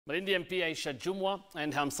Malindi MP Aisha Jumwa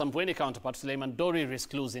and her Msambweni counterpart Suleiman Dori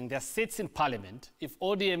risk losing their seats in parliament if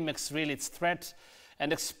ODM makes real its threat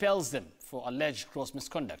and expels them for alleged gross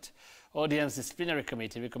misconduct. ODM's disciplinary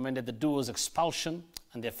committee recommended the duo's expulsion,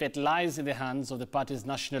 and their fate lies in the hands of the party's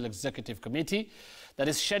National Executive Committee that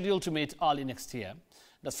is scheduled to meet early next year.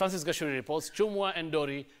 As Francis Gachuri reports, Jumwa and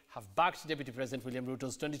Dori have backed Deputy President William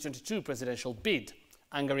Ruto's 2022 presidential bid,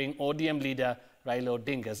 angering ODM leader Raila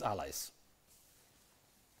Odinga's allies.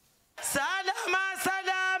 Salama,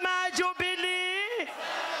 salama, Jubilee!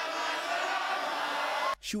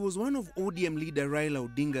 She was one of ODM leader Raila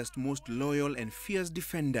Odinga's most loyal and fierce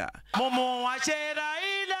defender.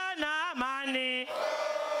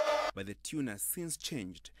 But the tune has since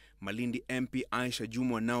changed. Malindi MP Aisha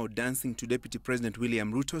Jumwa now dancing to Deputy President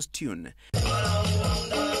William Ruto's tune.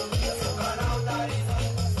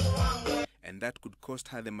 And that could cost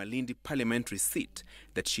her the Malindi parliamentary seat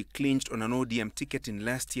that she clinched on an ODM ticket in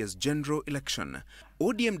last year's general election.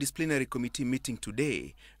 ODM disciplinary committee meeting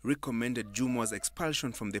today recommended Jumwa's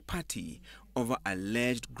expulsion from the party over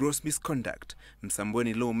alleged gross misconduct.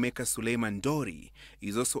 Msambweni lawmaker Suleiman Dori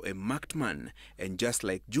is also a marked man, and just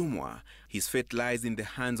like Jumwa, his fate lies in the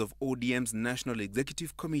hands of ODM's National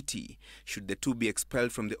Executive Committee. Should the two be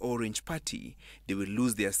expelled from the Orange Party, they will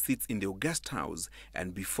lose their seats in the August House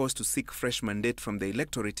and be forced to seek fresh mandate from the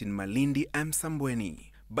electorate in Malindi and Msambweni.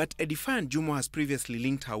 But a defiant Jumwa has previously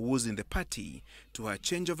linked her woes in the party to her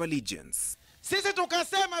change of allegiance. Sisi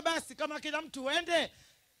tukasema basi kama kila mtu ende,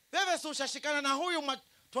 wewe si ushashikana na huyu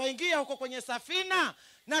twaingia huko kwenye safina,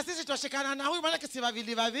 na sisi twashikana na huyu, maana si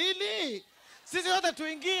vavili. Sisi wote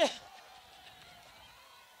tuingie.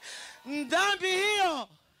 Ndambi hiyo.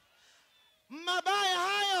 Mabaya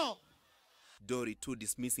hayo. Dori too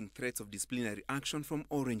dismissing threats of disciplinary action from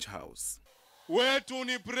Orange House. Wetu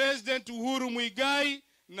ni President Uhuru Muigai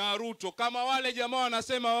na Ruto. Kama wale jamaa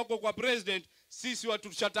wanasema wako kwa president, sisi watu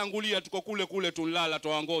tushatangulia, tuko kule tunlala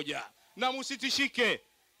tuangoja. Na msitishike.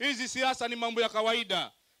 Hizi siasa ni mambo ya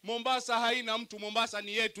kawaida. Mombasa haina mtu, Mombasa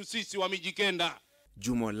ni yetu sisi wa Mijikenda.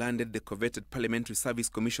 Jumwa landed the coveted Parliamentary Service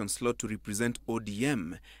Commission slot to represent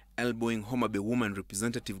ODM, elbowing Homa Bay woman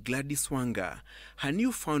representative Gladys Wanga. Her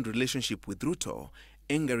newfound relationship with Ruto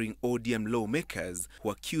angering ODM lawmakers who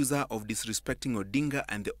accuse her of disrespecting Odinga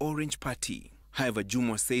and the Orange Party. However,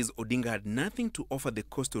 Jumwa says Odinga had nothing to offer the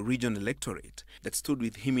coastal region electorate that stood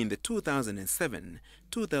with him in the 2007,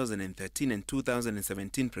 2013 and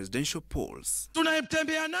 2017 presidential polls.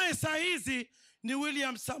 Tunayemtembea naye saa hizi ni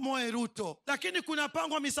William Ruto. Lakini kuna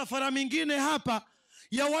pangwa misafara mingine hapa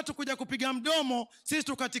ya watu kuja kupiga mdomo, sisi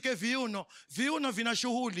tukatike viuno. Viuno vina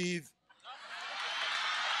shughuli hivi.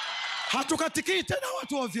 Hatukatiki tena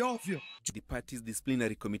watu ovyo. The party's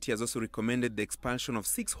disciplinary committee has also recommended the expulsion of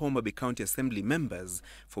 6 Homa Bay County Assembly members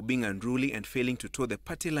for being unruly and failing to toe the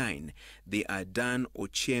party line. They are Dan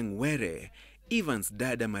Ochieng Were, Evans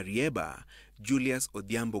Dada Marieba, Julius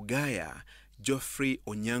Odhiambo Gaya, Geoffrey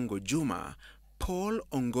Onyango Juma, Paul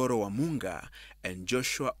Ongoro Wamunga, and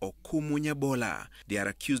Joshua Okumu Nyabola. They are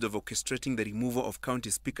accused of orchestrating the removal of County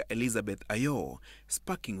Speaker Elizabeth Ayo,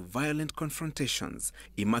 sparking violent confrontations.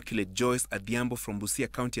 Immaculate Joyce Adhiambo from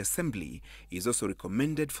Busia County Assembly is also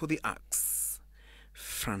recommended for the axe.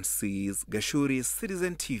 Francis Gachuri,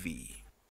 Citizen TV.